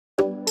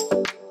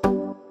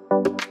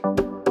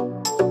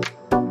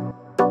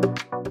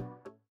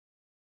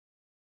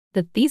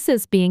The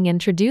thesis being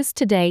introduced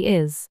today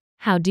is,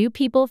 How do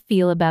people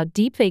feel about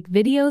deepfake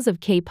videos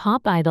of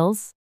K-pop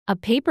idols? A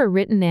paper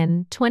written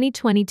in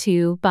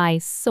 2022 by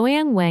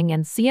Soyoung Wang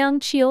and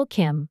Seong-cheol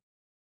Kim.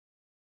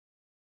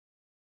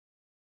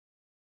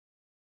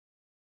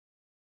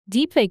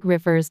 Deepfake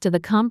refers to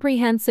the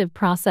comprehensive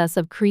process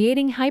of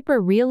creating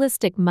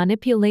hyper-realistic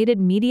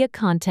manipulated media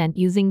content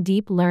using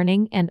deep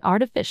learning and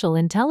artificial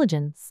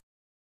intelligence.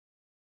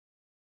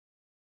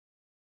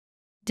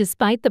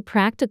 Despite the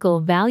practical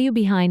value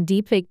behind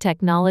deepfake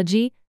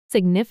technology,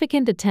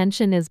 significant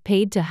attention is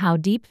paid to how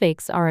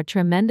deepfakes are a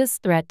tremendous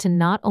threat to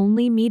not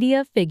only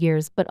media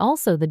figures but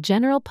also the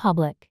general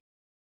public.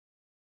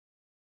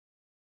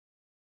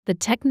 The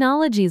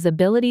technology's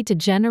ability to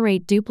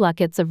generate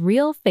duplicates of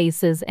real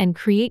faces and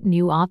create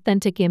new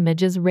authentic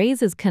images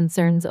raises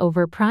concerns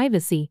over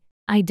privacy,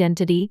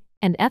 identity,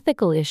 and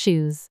ethical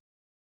issues.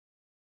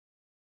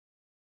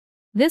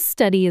 This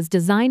study is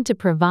designed to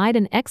provide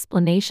an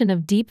explanation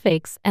of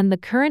deepfakes and the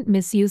current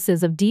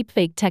misuses of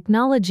deepfake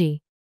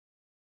technology.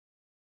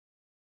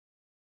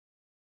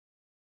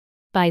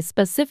 By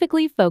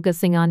specifically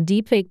focusing on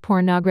deepfake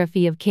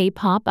pornography of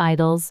K-pop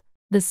idols,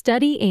 the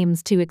study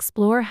aims to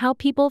explore how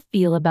people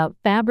feel about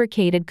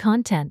fabricated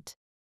content.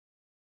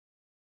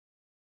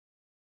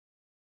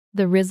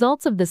 The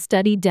results of the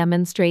study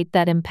demonstrate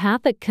that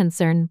empathic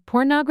concern,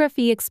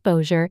 pornography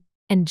exposure,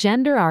 and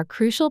gender are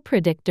crucial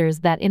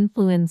predictors that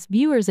influence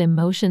viewers'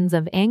 emotions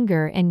of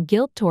anger and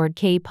guilt toward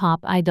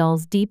K-pop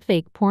idols'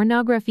 deepfake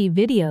pornography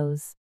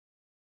videos.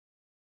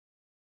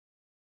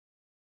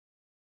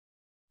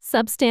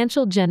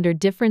 Substantial gender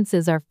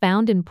differences are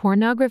found in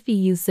pornography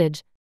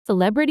usage,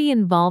 celebrity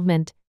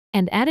involvement,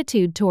 and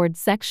attitude toward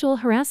sexual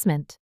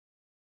harassment.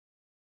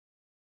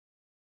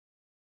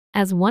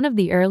 As one of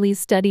the early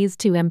studies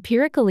to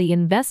empirically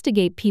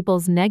investigate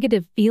people's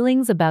negative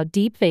feelings about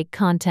deepfake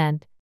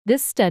content,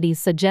 this study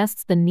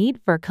suggests the need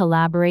for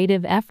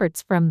collaborative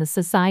efforts from the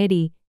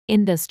society,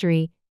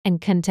 industry, and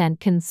content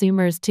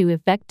consumers to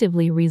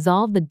effectively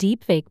resolve the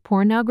deepfake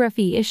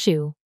pornography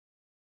issue.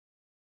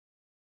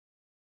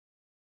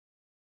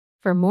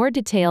 For more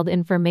detailed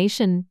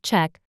information,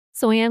 check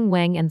Soyoung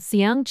Wang and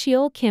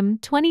Seong-cheol Kim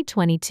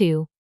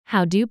 2022.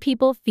 How do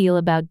people feel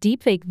about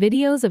deepfake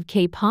videos of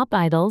K-pop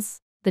idols?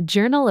 The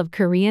Journal of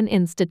Korean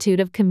Institute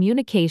of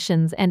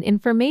Communications and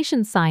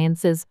Information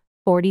Sciences,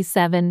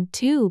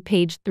 47-2,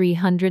 page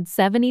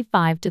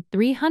 375 to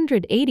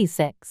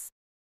 386.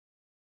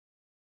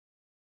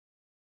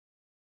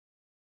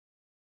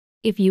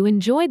 If you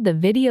enjoyed the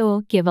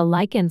video, give a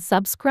like and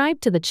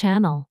subscribe to the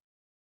channel.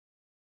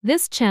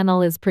 This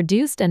channel is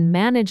produced and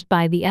managed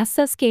by the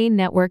SSK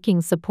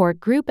Networking Support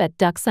Group at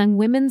Duksung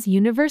Women's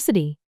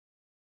University.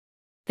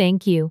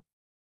 Thank you.